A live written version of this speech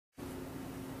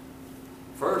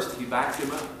First, he backs him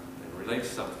up and relates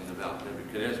something about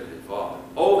Nebuchadnezzar, his father.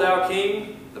 O thou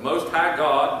king, the Most High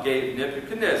God gave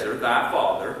Nebuchadnezzar, thy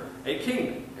father, a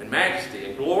kingdom, and majesty,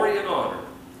 and glory, and honor.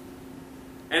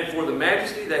 And for the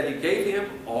majesty that he gave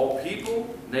him, all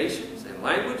people, nations, and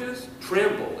languages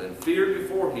trembled and feared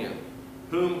before him.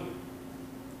 Whom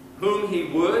he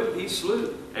would, he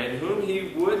slew, and whom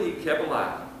he would, he kept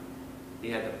alive. He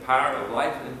had the power of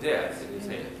life and death in his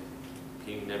hand.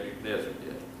 King Nebuchadnezzar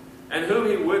did. And whom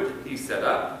he would, he set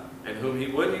up, and whom he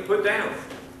would, he put down.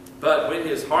 But when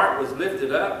his heart was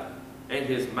lifted up, and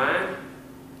his mind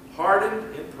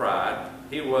hardened in pride,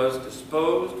 he was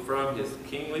disposed from his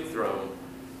kingly throne,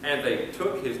 and they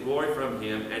took his glory from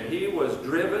him, and he was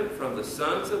driven from the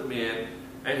sons of men,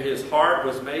 and his heart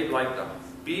was made like the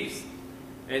beasts,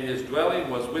 and his dwelling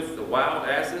was with the wild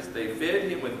asses. They fed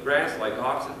him with grass like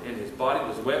oxen, and his body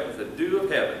was wet with the dew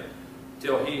of heaven,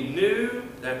 till he knew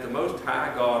that the Most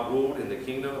High God ruled in the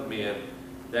kingdom of men,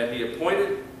 that he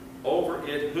appointed over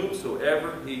it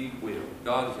whomsoever he will.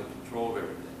 God is in control of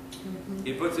everything. Mm-hmm.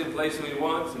 He puts in place who he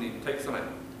wants, and he takes them out.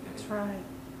 That's right.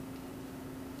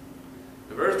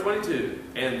 Verse 22,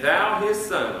 and thou his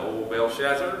son, O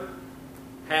Belshazzar,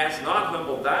 hast not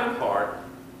humbled thine heart,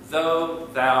 though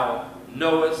thou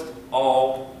knowest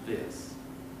all this.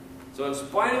 So in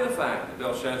spite of the fact that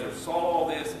Belshazzar saw all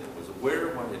this and was aware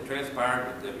of what had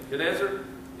transpired with Nebuchadnezzar,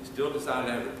 he still decided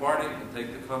to have the party and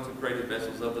take the consecrated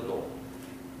vessels of the Lord.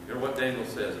 Hear what Daniel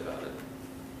says about it.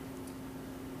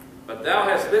 But thou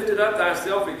hast lifted up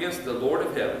thyself against the Lord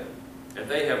of heaven, and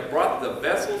they have brought the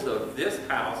vessels of his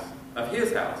house,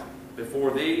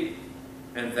 before thee,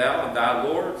 and thou and thy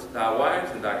lords, thy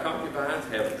wives, and thy concubines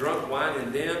have drunk wine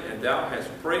in them, and thou hast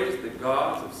praised the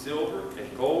gods of silver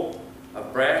and gold,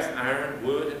 of brass, iron,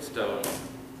 wood, and stone,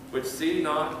 which see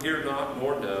not, hear not,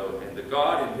 nor know, and the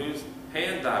God in whose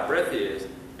hand thy breath is,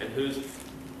 and whose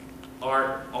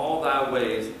art all thy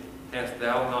ways, hast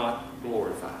thou not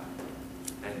glorified.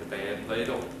 And the band played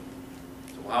on.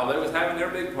 So while they was having their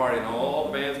big party and all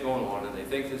the band's going on, and they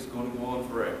think this is going to go on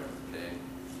forever, okay?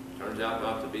 Turns out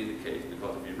not to be the case,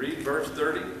 because if you read verse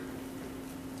 30,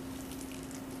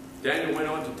 Daniel went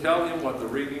on to tell him what the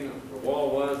reading of the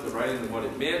wall was, the writing, and what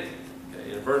it meant.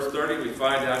 Okay, in verse 30, we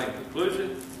find out in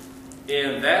conclusion,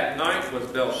 in that night was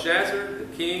Belshazzar, the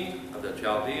king of the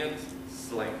Chaldeans,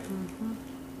 slain. Mm-hmm.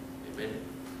 Amen.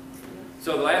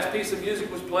 So the last piece of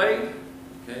music was played.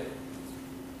 Okay.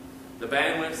 The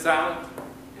band went silent,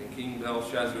 and King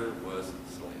Belshazzar was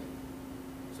slain.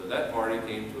 So that party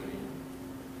came to an end.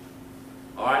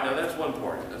 All right, now that's one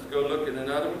party. Let's go look at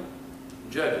another one.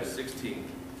 Judges 16.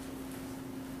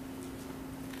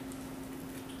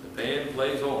 The band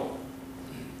plays on.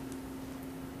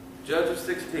 Judges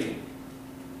 16.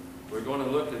 We're going to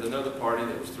look at another party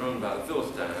that was thrown by the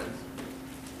Philistines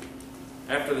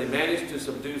after they managed to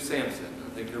subdue Samson. I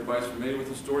think everybody's familiar with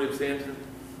the story of Samson.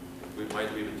 We might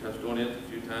have even touched on it a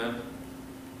few times.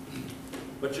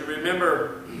 But you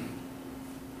remember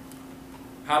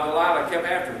how Delilah kept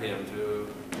after him to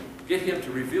get him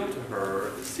to reveal to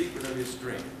her the secret of his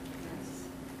strength.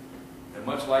 And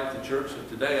much like the church of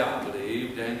today, I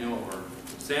believe, Daniel or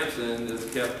Samson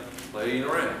just kept playing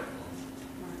around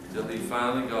until he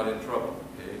finally got in trouble.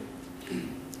 Okay?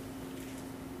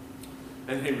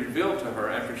 And he revealed to her,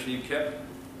 after she kept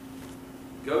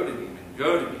goading him and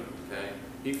goading him, okay,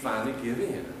 he finally gave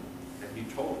in. And he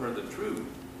told her the true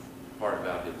part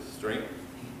about his strength.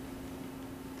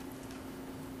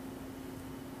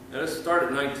 Now let's start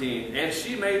at 19. And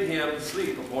she made him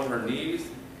sleep upon her knees,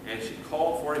 and she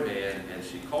called for a man, and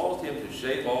she caused him to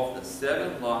shave off the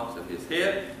 7 locks of his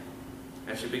head,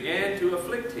 and she began to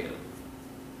afflict him,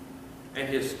 and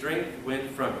his strength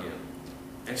went from him.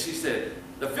 And she said,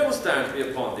 the Philistines be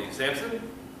upon thee, Samson,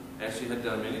 as she had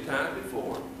done many times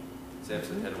before.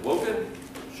 Samson had awoken,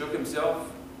 shook himself.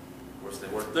 Of course, they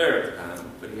weren't there at the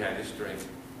time, but he had his strength.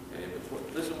 Okay,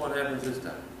 but listen what happens this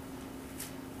time.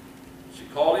 She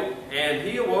called him, and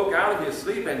he awoke out of his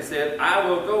sleep and said, I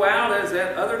will go out as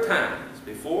at other times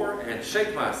before and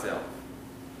shake myself.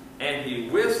 And he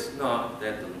wist not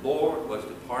that the Lord was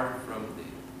departed from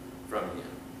him.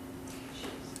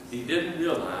 He didn't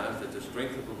realize that the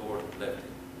strength of the Lord left him.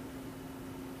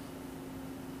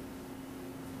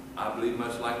 I believe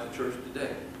much like the church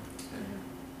today.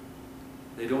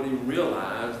 They don't even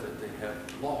realize that they have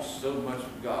lost so much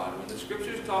of God. When the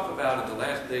scriptures talk about in the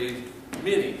last days,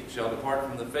 many shall depart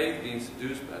from the faith, being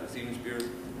seduced by the deceiving spirit.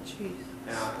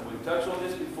 Now, we've touched on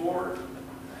this before.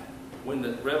 When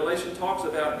the Revelation talks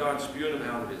about God spewing them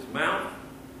out of his mouth,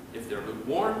 if they're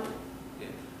lukewarm,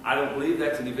 I don't believe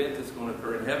that's an event that's going to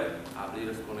occur in heaven. I believe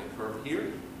it's going to occur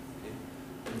here.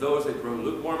 And those that grow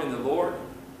lukewarm in the Lord,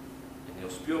 And he'll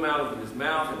spew them out of his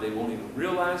mouth, and they won't even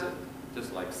realize it,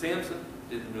 just like Samson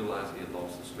didn't realize he had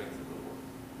lost the strength of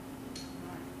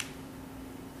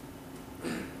the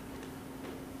Lord.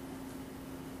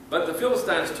 But the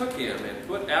Philistines took him and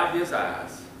put out his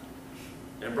eyes,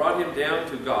 and brought him down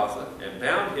to Gaza, and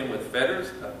bound him with fetters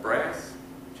of brass,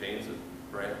 chains of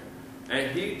brass,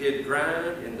 and he did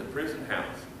grind in the prison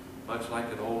house, much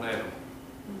like an old animal.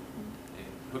 He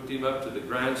hooked him up to the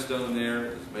grindstone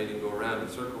there, just made him go around in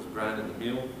circles, grinding the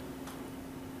mill.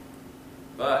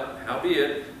 But,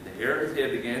 howbeit, the hair of his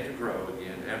head began to grow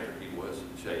again after he was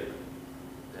shaven.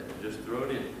 That was just thrown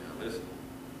in. Now listen.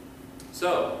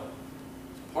 So,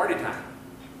 party time,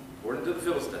 according to the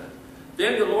Philistines.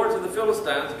 Then the lords of the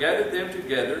Philistines gathered them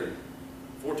together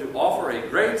for to offer a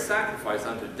great sacrifice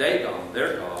unto Dagon,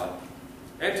 their god,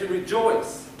 and to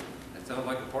rejoice. That sounds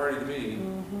like a party to me.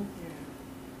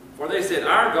 For they said,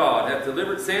 our God hath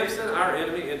delivered Samson, our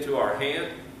enemy, into our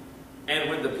hand. And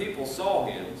when the people saw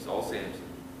Samson,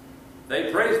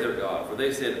 they praised their God, for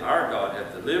they said, our God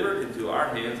hath delivered into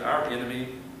our hands our enemy,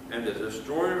 and the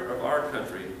destroyer of our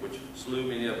country, which slew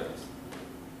many of us.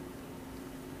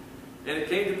 And it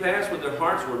came to pass, when their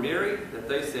hearts were merry, that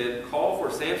they said, call for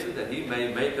Samson, that he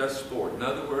may make us sport. In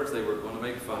other words, they were going to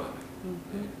make fun of him.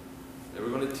 Okay? They were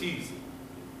going to tease him.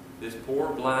 This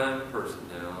poor blind person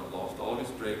now lost all his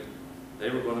strength. They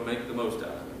were going to make the most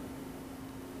out of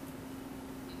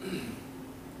him.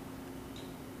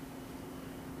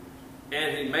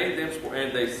 And he made them sport,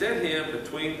 and they set him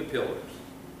between the pillars.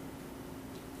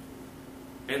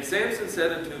 And Samson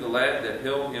said unto the lad that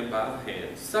held him by the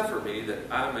hand, suffer me that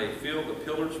I may feel the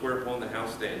pillars whereupon the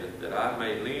house standeth, that I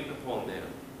may lean upon them.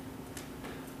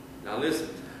 Now listen,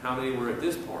 how many were at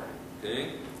this party?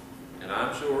 Okay? And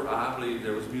I believe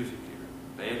there was music here.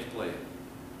 Bands playing.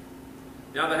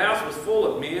 Now the house was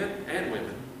full of men and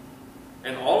women,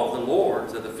 and all of the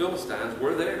lords of the Philistines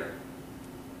were there.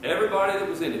 Everybody that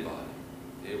was anybody,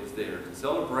 it was there to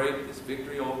celebrate this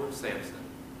victory over Samson.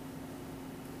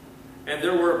 And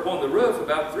there were upon the roof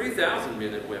about 3,000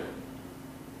 men and women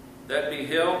that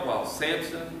beheld while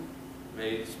Samson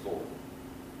made sport.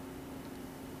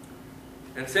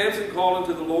 And Samson called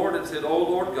unto the Lord and said, O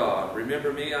Lord God,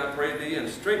 remember me, I pray thee, and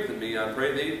strengthen me, I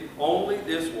pray thee, only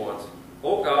this once,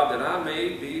 O God, that I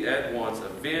may be at once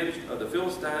avenged of the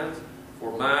Philistines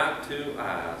for my 2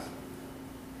 eyes.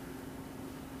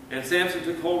 And Samson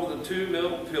took hold of the 2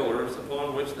 middle pillars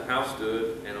upon which the house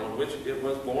stood, and on which it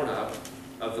was borne up,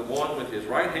 of the one with his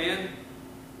right hand,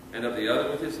 and of the other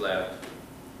with his left.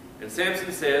 And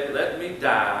Samson said, let me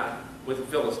die with the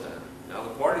Philistine. Now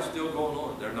the party's still going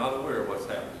on. They're not aware of what's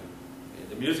happening. And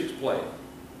the music's playing.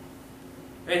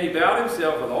 And he bowed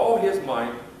himself with all his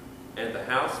might, and the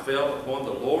house fell upon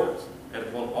the lords, and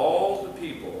upon all the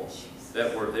people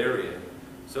that were therein.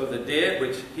 So the dead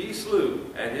which he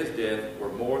slew at his death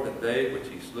were more than they which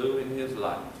he slew in his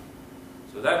life.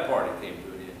 So that party came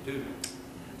to an end too.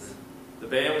 The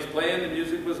band was playing, the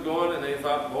music was going, and they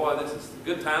thought, boy, this is a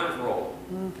good times roll.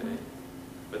 Okay?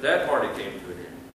 But that party came to an end.